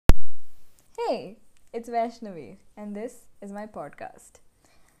Hey, it's Vaishnavi, and this is my podcast.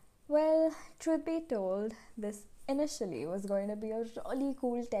 Well, truth be told, this initially was going to be a really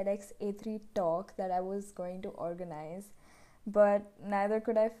cool TEDx A3 talk that I was going to organize, but neither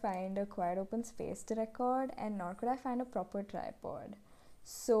could I find a quiet open space to record, and nor could I find a proper tripod.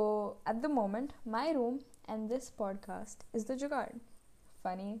 So, at the moment, my room and this podcast is the jugaad.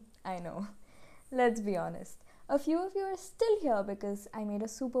 Funny, I know. Let's be honest. A few of you are still here because I made a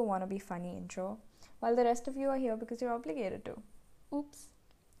super wannabe funny intro, while the rest of you are here because you're obligated to. Oops.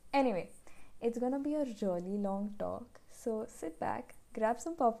 Anyway, it's gonna be a really long talk, so sit back, grab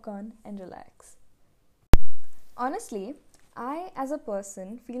some popcorn, and relax. Honestly, I as a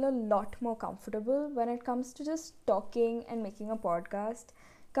person feel a lot more comfortable when it comes to just talking and making a podcast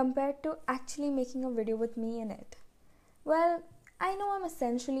compared to actually making a video with me in it. Well, I know I'm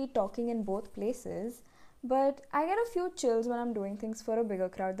essentially talking in both places, but I get a few chills when I'm doing things for a bigger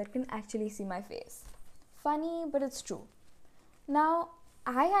crowd that can actually see my face. Funny, but it's true. Now,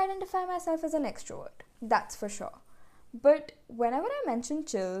 I identify myself as an extrovert, that's for sure. But whenever I mention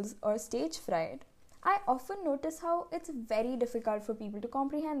chills or stage fright, I often notice how it's very difficult for people to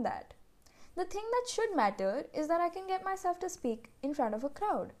comprehend that. The thing that should matter is that I can get myself to speak in front of a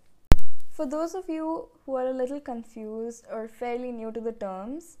crowd. For those of you who are a little confused or fairly new to the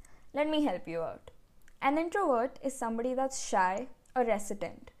terms, let me help you out. An introvert is somebody that's shy or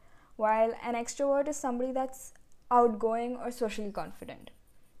reticent, while an extrovert is somebody that's outgoing or socially confident.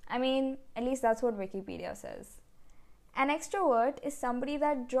 I mean, at least that's what Wikipedia says. An extrovert is somebody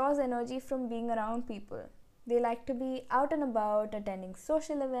that draws energy from being around people. They like to be out and about, attending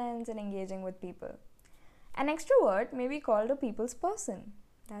social events, and engaging with people. An extrovert may be called a people's person.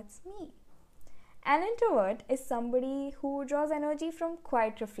 That's me. An introvert is somebody who draws energy from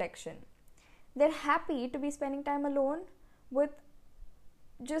quiet reflection. They're happy to be spending time alone with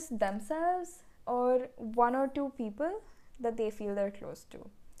just themselves or one or two people that they feel they're close to.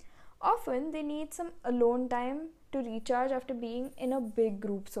 Often they need some alone time to recharge after being in a big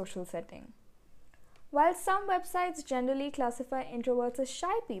group social setting. While some websites generally classify introverts as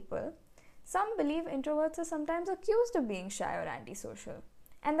shy people, some believe introverts are sometimes accused of being shy or antisocial,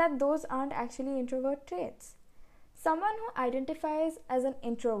 and that those aren't actually introvert traits. Someone who identifies as an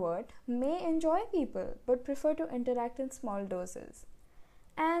introvert may enjoy people but prefer to interact in small doses.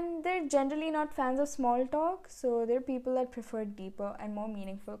 And they're generally not fans of small talk, so they're people that prefer deeper and more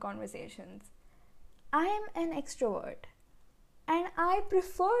meaningful conversations. I am an extrovert, and I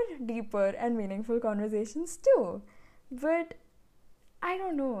prefer deeper and meaningful conversations too. But I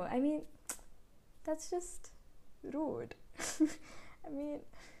don't know, that's just rude. I mean,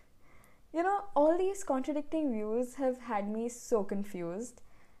 all these contradicting views have had me so confused.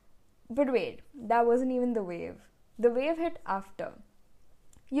 But wait, that wasn't even the wave. The wave hit after.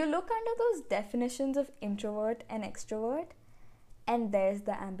 You look under those definitions of introvert and extrovert, and there's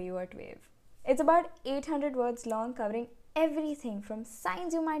the ambivert wave. It's about 800 words long, covering everything from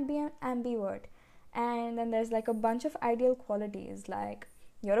signs you might be an ambivert. And then there's like a bunch of ideal qualities like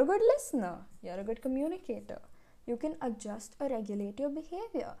you're a good listener, you're a good communicator, you can adjust or regulate your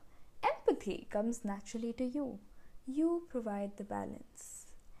behavior. Empathy comes naturally to you. You provide the balance.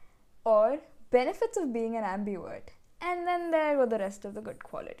 Or benefits of being an ambivert. And then there were the rest of the good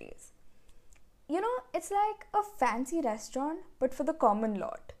qualities. It's like a fancy restaurant, but for the common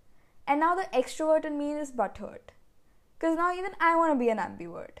lot. And now the extrovert in me is butthurt. Because now even I want to be an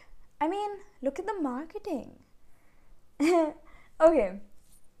ambivert. Look at the marketing. Okay,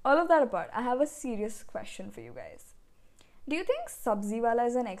 all of that apart, I have a serious question for you guys. Do you think Sabziwala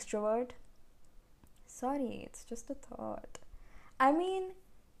is an extrovert? Sorry, it's just a thought.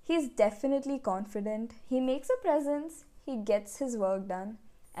 He's definitely confident, he makes a presence, he gets his work done,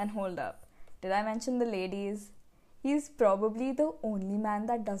 and hold up. Did I mention the ladies? He's probably the only man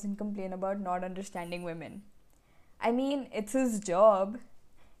that doesn't complain about not understanding women. It's his job.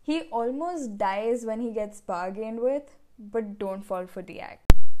 He almost dies when he gets bargained with, but don't fall for the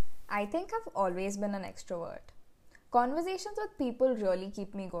act. I think I've always been an extrovert. Conversations with people really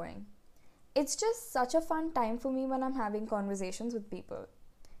keep me going. It's just such a fun time for me when I'm having conversations with people.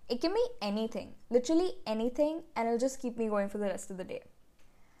 It can be anything, literally anything, and it'll just keep me going for the rest of the day.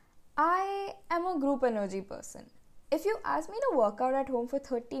 I am a group energy person. If you ask me to work out at home for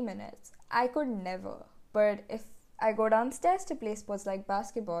 30 minutes, I could never. But if I go downstairs to play sports like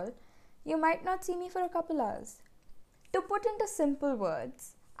basketball, you might not see me for a couple hours. To put into simple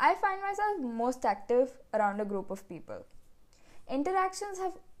words, I find myself most active around a group of people. Interactions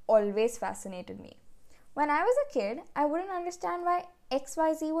have always fascinated me. When I was a kid, I wouldn't understand why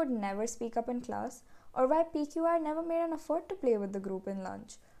XYZ would never speak up in class, or why PQR never made an effort to play with the group in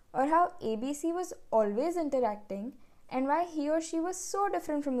lunch, or how ABC was always interacting and why he or she was so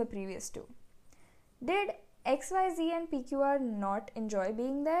different from the previous two. Did XYZ and PQR not enjoy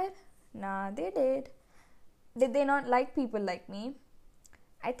being there? Nah, they did. Did they not like people like me?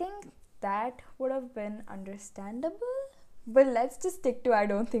 I think that would have been understandable, but let's just stick to I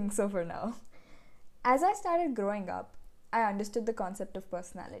don't think so for now. As I started growing up, I understood the concept of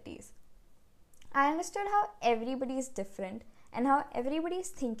personalities. I understood how everybody is different and how everybody's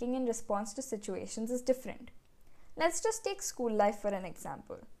thinking in response to situations is different. Let's just take school life for an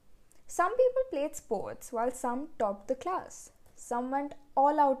example. Some people played sports while some topped the class. Some went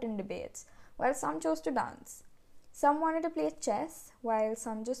all out in debates while some chose to dance. Some wanted to play chess while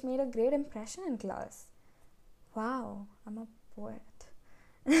some just made a great impression in class. Wow, I'm a poet.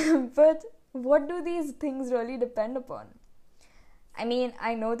 But what do these things really depend upon? I mean,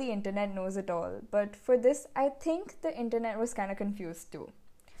 I know the internet knows it all, but for this, I think the internet was kind of confused too.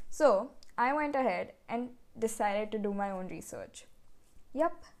 So, I went ahead and decided to do my own research.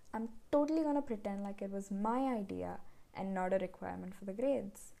 Yup, I'm totally gonna pretend like it was my idea and not a requirement for the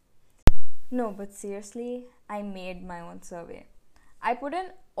grades. No, but seriously, I made my own survey. I put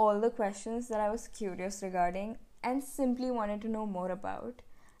in all the questions that I was curious regarding and simply wanted to know more about.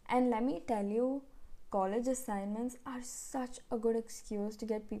 And let me tell you, college assignments are such a good excuse to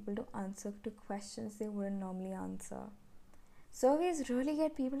get people to answer to questions they wouldn't normally answer. Surveys really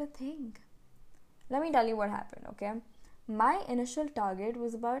get people to think. Let me tell you what happened, okay? My initial target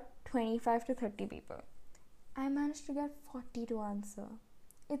was about 25 to 30 people. I managed to get 40 to answer.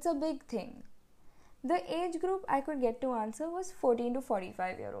 It's a big thing. The age group I could get to answer was 14 to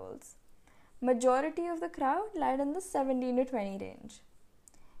 45 year olds. Majority of the crowd lied in the 17 to 20 range.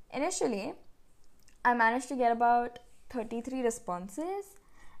 Initially, I managed to get about 33 responses,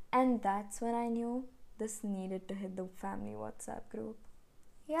 and that's when I knew this needed to hit the family WhatsApp group.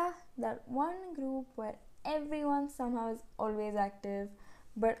 Yeah, that one group where everyone somehow is always active,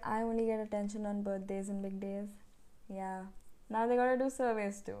 but I only get attention on birthdays and big days. Yeah, now they gotta do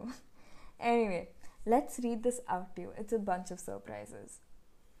surveys too. Anyway, let's read this out to you. It's a bunch of surprises.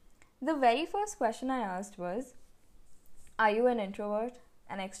 The very first question I asked was, are you an introvert,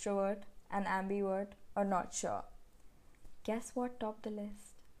 an extrovert, an ambivert, or not sure? Guess what topped the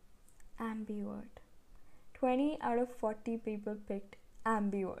list? Ambivert. 20 out of 40 people picked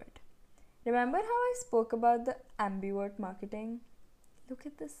ambivert. Remember how I spoke about the ambivert marketing? Look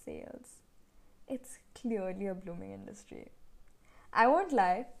at the sales. It's clearly a blooming industry. I won't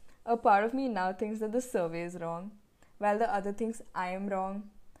lie, a part of me now thinks that the survey is wrong, while the other thinks I am wrong.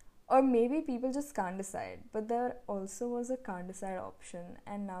 Or maybe people just can't decide, but there also was a can't decide option,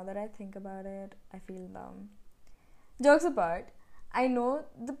 and now that I think about it, I feel dumb. Jokes apart, I know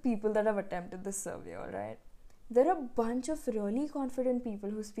the people that have attempted this survey, alright? There are a bunch of really confident people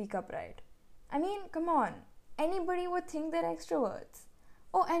who speak up right. I mean, come on, anybody would think they're extroverts.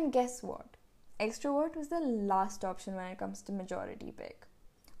 Oh, and guess what? Extrovert was the last option when it comes to majority pick.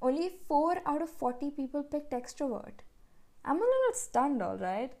 Only 4 out of 40 people picked extrovert. I'm a little stunned,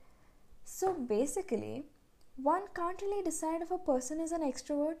 alright? So basically, one can't really decide if a person is an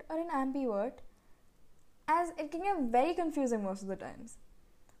extrovert or an ambivert, as it can get very confusing most of the times.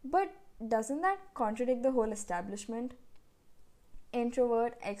 But doesn't that contradict the whole establishment?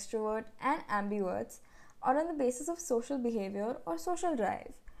 Introvert, extrovert, and ambiverts are on the basis of social behavior or social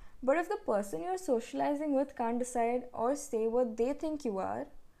drive. But if the person you're socializing with can't decide or say what they think you are,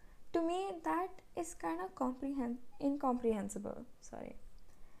 to me that is kind of incomprehensible.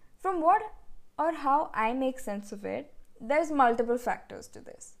 From what or how I make sense of it, there's multiple factors to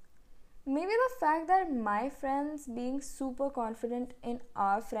this. Maybe the fact that my friends being super confident in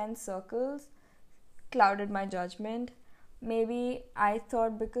our friends' circles clouded my judgment. Maybe I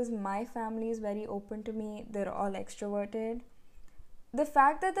thought because my family is very open to me, they're all extroverted. The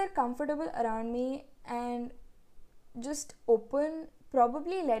fact that they're comfortable around me and just open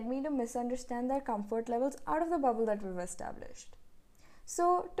probably led me to misunderstand their comfort levels out of the bubble that we've established.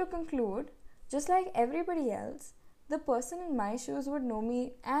 So, to conclude, just like everybody else, the person in my shoes would know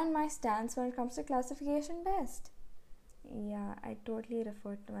me and my stance when it comes to classification best. Yeah, I totally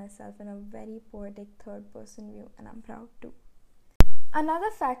referred to myself in a very poetic third person view, and I'm proud too. Another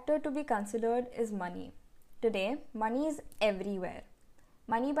factor to be considered is money. Today, money is everywhere.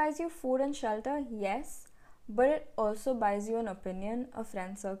 Money buys you food and shelter, yes, but it also buys you an opinion, a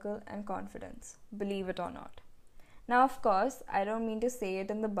friend circle, and confidence, believe it or not. Now, of course, I don't mean to say it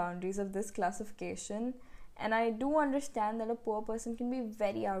in the boundaries of this classification, and I do understand that a poor person can be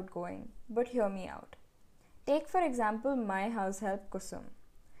very outgoing, but hear me out. Take, for example, my house help Kusum.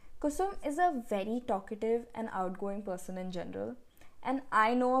 Kusum is a very talkative and outgoing person in general, and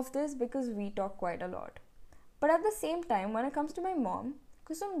I know of this because we talk quite a lot. But at the same time, when it comes to my mom,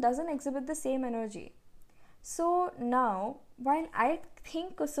 Kusum doesn't exhibit the same energy. So now, while I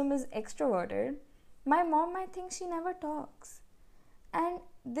think Kusum is extroverted, my mom might think she never talks. And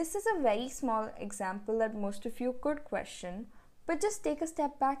this is a very small example that most of you could question, but just take a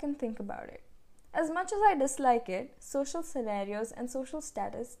step back and think about it. As much as I dislike it, social scenarios and social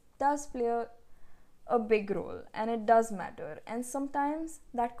status does play a big role, and it does matter, and sometimes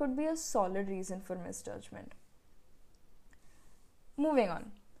that could be a solid reason for misjudgment. Moving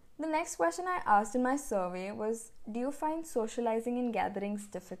on. The next question I asked in my survey was, do you find socializing in gatherings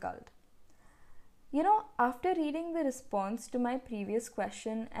difficult? After reading the response to my previous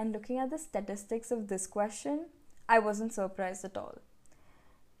question and looking at the statistics of this question, I wasn't surprised at all.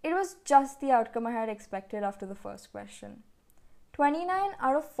 It was just the outcome I had expected after the first question. 29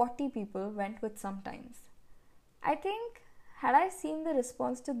 out of 40 people went with sometimes. I think, had I seen the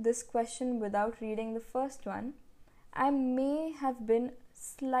response to this question without reading the first one, I may have been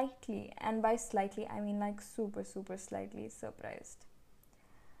slightly, and by slightly I mean like super slightly surprised.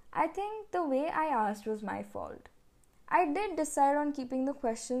 I think the way I asked was my fault. I did decide on keeping the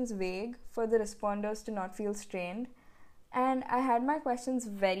questions vague for the responders to not feel strained, and I had my questions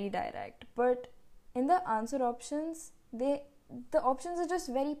very direct, but in the answer options, the options are just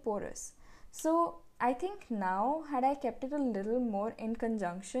very porous. So I think now, had I kept it a little more in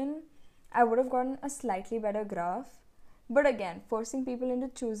conjunction, I would have gotten a slightly better graph. But again, forcing people into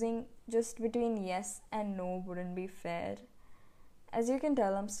choosing just between yes and no wouldn't be fair. As you can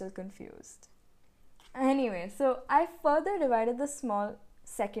tell, I'm still confused. Anyway, so I further divided the small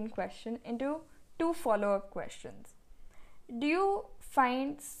second question into 2 follow-up questions. Do you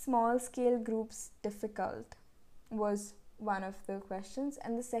find small scale groups difficult? Was one of the questions,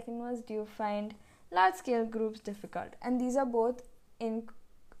 and the second was, do you find large scale groups difficult? And these are both in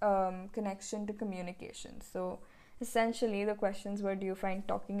connection to communication. So essentially the questions were, do you find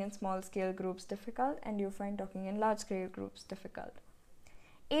talking in small scale groups difficult, and do you find talking in large scale groups difficult?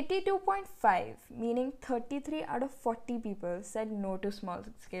 82.5, meaning 33 out of 40 people said no to small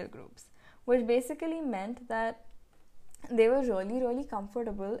scale groups, which basically meant that they were really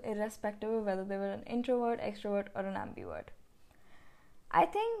comfortable irrespective of whether they were an introvert, extrovert, or an ambivert. I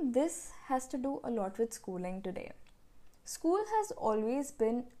think this has to do a lot with schooling today. School has always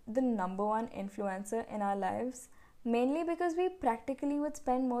been the number one influencer in our lives, mainly because we practically would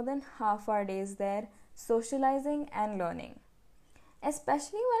spend more than half our days there socializing and learning.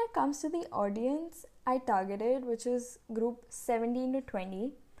 Especially when it comes to the audience I targeted, which is group 17 to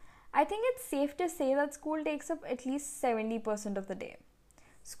 20, I think it's safe to say that school takes up at least 70% of the day.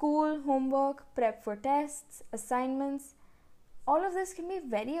 School, homework, prep for tests, assignments, all of this can be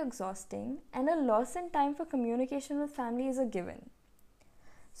very exhausting, and a loss in time for communication with family is a given.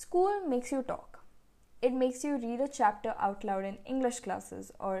 School makes you talk. It makes you read a chapter out loud in English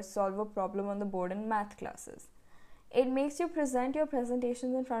classes or solve a problem on the board in math classes. It makes you present your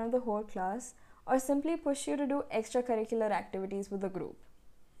presentations in front of the whole class, or simply push you to do extracurricular activities with the group.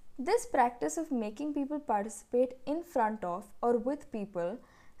 This practice of making people participate in front of or with people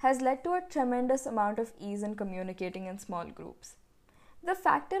has led to a tremendous amount of ease in communicating in small groups. The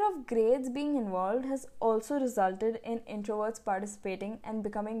factor of grades being involved has also resulted in introverts participating and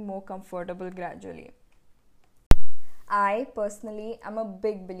becoming more comfortable gradually. I personally am a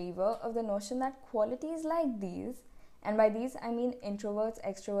big believer of the notion that qualities like these, and by these I mean introverts,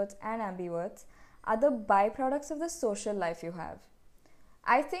 extroverts, and ambiverts, are the byproducts of the social life you have.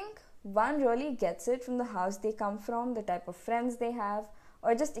 I think one really gets it from the house they come from, the type of friends they have,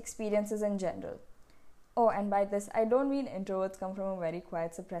 or just experiences in general. Oh, and by this, I don't mean introverts come from a very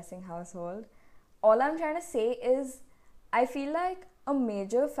quiet, suppressing household. All I'm trying to say is, I feel like a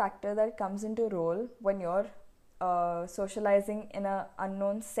major factor that comes into role when you're socializing in an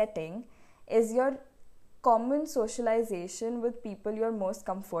unknown setting is your common socialization with people you're most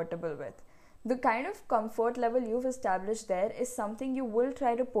comfortable with. The kind of comfort level you've established there is something you will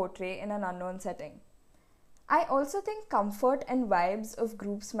try to portray in an unknown setting. I also think comfort and vibes of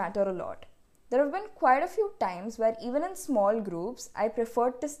groups matter a lot. There have been quite a few times where even in small groups, I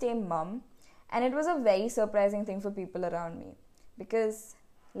preferred to stay mum, and it was a very surprising thing for people around me. Because,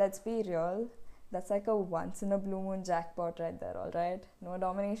 let's be real, that's like a once in a blue moon jackpot right there, alright? No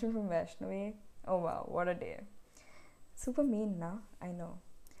domination from Vaishnavi. Oh wow, what a day. Super mean, na? I know.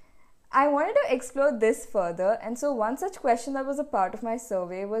 I wanted to explore this further, and so one such question that was a part of my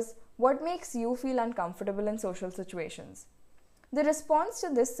survey was, what makes you feel uncomfortable in social situations? The response to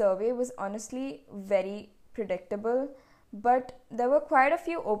this survey was honestly very predictable, but there were quite a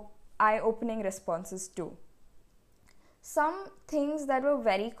few eye-opening responses too. Some things that were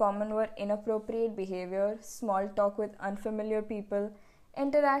very common were inappropriate behavior, small talk with unfamiliar people,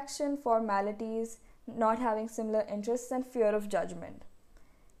 interaction, formalities, not having similar interests, and fear of judgment.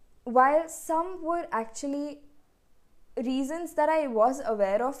 While some were actually reasons that I was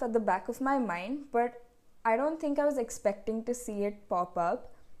aware of at the back of my mind, but I don't think I was expecting to see it pop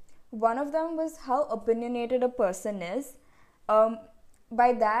up. One of them was how opinionated a person is.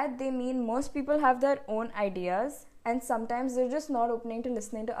 By that, they mean most people have their own ideas, and sometimes they're just not opening to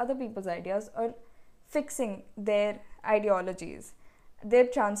listening to other people's ideas or fixing their ideologies. They're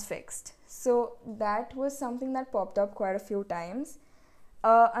transfixed. So, that was something that popped up quite a few times.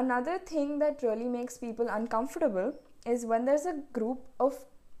 Another thing that really makes people uncomfortable is when there's a group of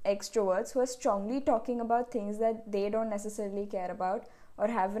extroverts who are strongly talking about things that they don't necessarily care about or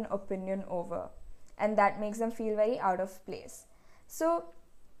have an opinion over, and that makes them feel very out of place. So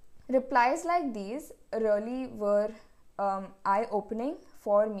replies like these really were eye-opening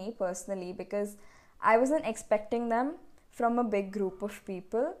for me personally, because I wasn't expecting them from a big group of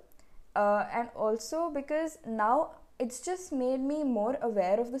people, and also because now it's just made me more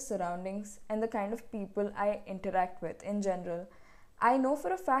aware of the surroundings and the kind of people I interact with in general. I know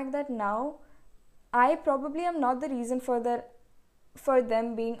for a fact that now I probably am not the reason for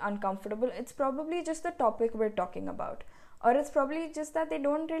them being uncomfortable. It's probably just the topic we're talking about, or it's probably just that they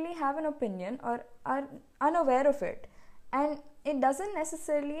don't really have an opinion or are unaware of it. And it doesn't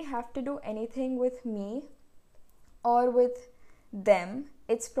necessarily have to do anything with me or with them.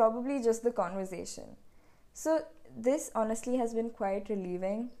 It's probably just the conversation. So this honestly has been quite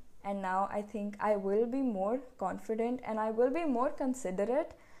relieving, and now I think I will be more confident and I will be more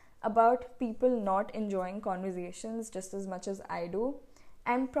considerate about people not enjoying conversations just as much as I do,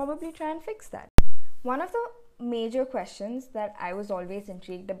 and probably try and fix that. One of the major questions that I was always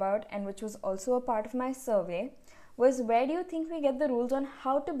intrigued about, and which was also a part of my survey, was where do you think we get the rules on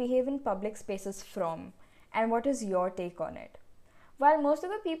how to behave in public spaces from, and what is your take on it? While most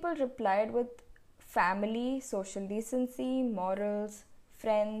of the people replied with family, social decency, morals,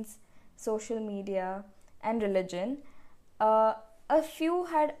 friends, social media, and religion, a few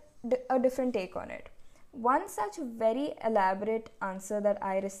had a different take on it. One such very elaborate answer that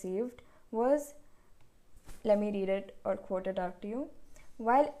I received was, let me read it or quote it out to you.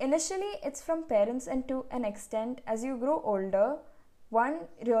 While initially it's from parents, and to an extent as you grow older, one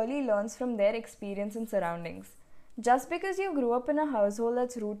really learns from their experience and surroundings. Just because you grew up in a household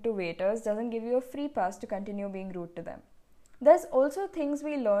that's rude to waiters doesn't give you a free pass to continue being rude to them. There's also things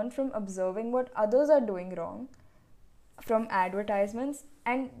we learn from observing what others are doing wrong, from advertisements,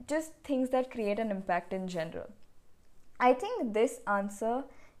 and just things that create an impact in general. I think this answer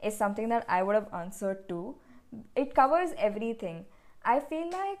is something that I would have answered too. It covers everything. I feel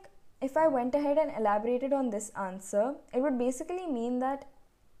like if I went ahead and elaborated on this answer, it would basically mean that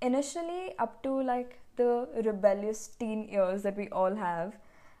initially, up to like the rebellious teen years that we all have,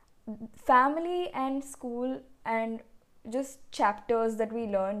 family and school and just chapters that we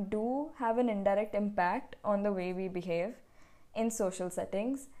learn do have an indirect impact on the way we behave in social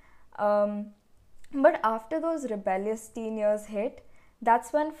settings. But after those rebellious teen years hit,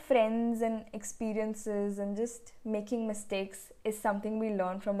 that's when friends and experiences and just making mistakes is something we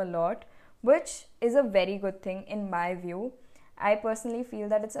learn from a lot, which is a very good thing in my view. I personally feel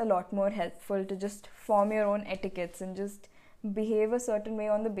that it's a lot more helpful to just form your own etiquettes and just behave a certain way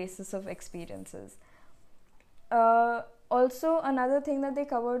on the basis of experiences. Also, another thing that they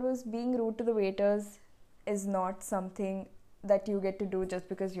covered was being rude to the waiters is not something that you get to do just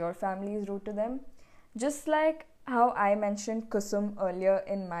because your family is rude to them. Just like how I mentioned Kusum earlier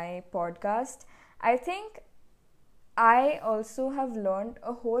in my podcast, I think I also have learned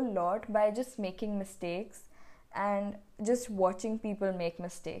a whole lot by just making mistakes and just watching people make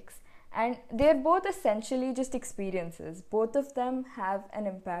mistakes. And they're both essentially just experiences. Both of them have an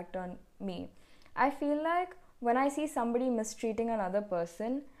impact on me. I feel like when I see somebody mistreating another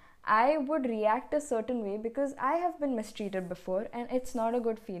person, I would react a certain way because I have been mistreated before and it's not a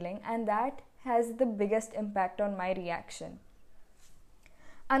good feeling, and that has the biggest impact on my reaction.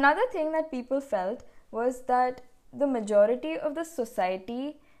 Another thing that people felt was that the majority of the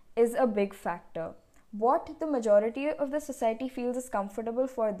society is a big factor. What the majority of the society feels is comfortable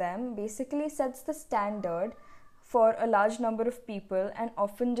for them basically sets the standard for a large number of people and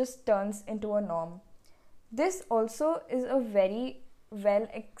often just turns into a norm. This also is a very well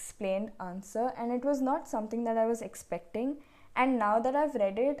explained answer, and it was not something that I was expecting, and now that I've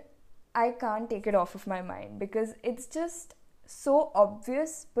read it, I can't take it off of my mind because it's just so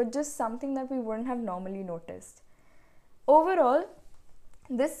obvious, but just something that we wouldn't have normally noticed. Overall,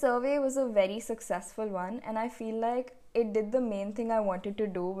 this survey was a very successful one, and I feel like it did the main thing I wanted to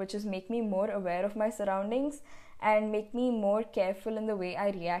do, which is make me more aware of my surroundings and make me more careful in the way I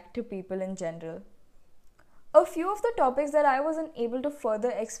react to people in general. A few of the topics that I wasn't able to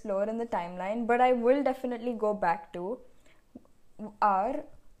further explore in the timeline, but I will definitely go back to, are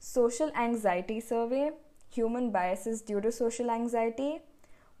social anxiety survey, human biases due to social anxiety,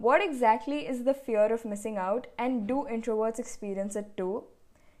 what exactly is the fear of missing out, and do introverts experience it too,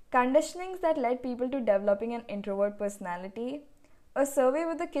 conditionings that led people to developing an introvert personality, a survey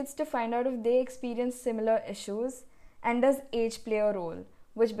with the kids to find out if they experience similar issues, and does age play a role?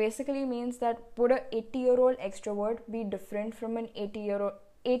 Which basically means that would a 80-year-old extrovert be different from an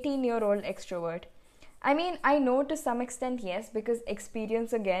 18-year-old extrovert? I mean, I know to some extent yes, because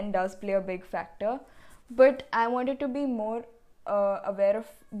experience again does play a big factor, but I wanted to be more aware of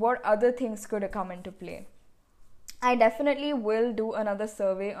what other things could come into play. I definitely will do another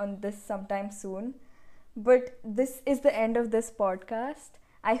survey on this sometime soon, but this is the end of this podcast.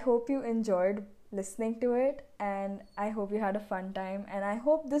 I hope you enjoyed listening to it, and I hope you had a fun time, and I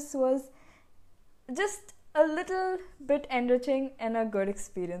hope this was just a little bit enriching and a good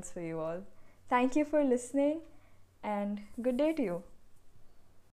experience for you all. Thank you for listening, and good day to you.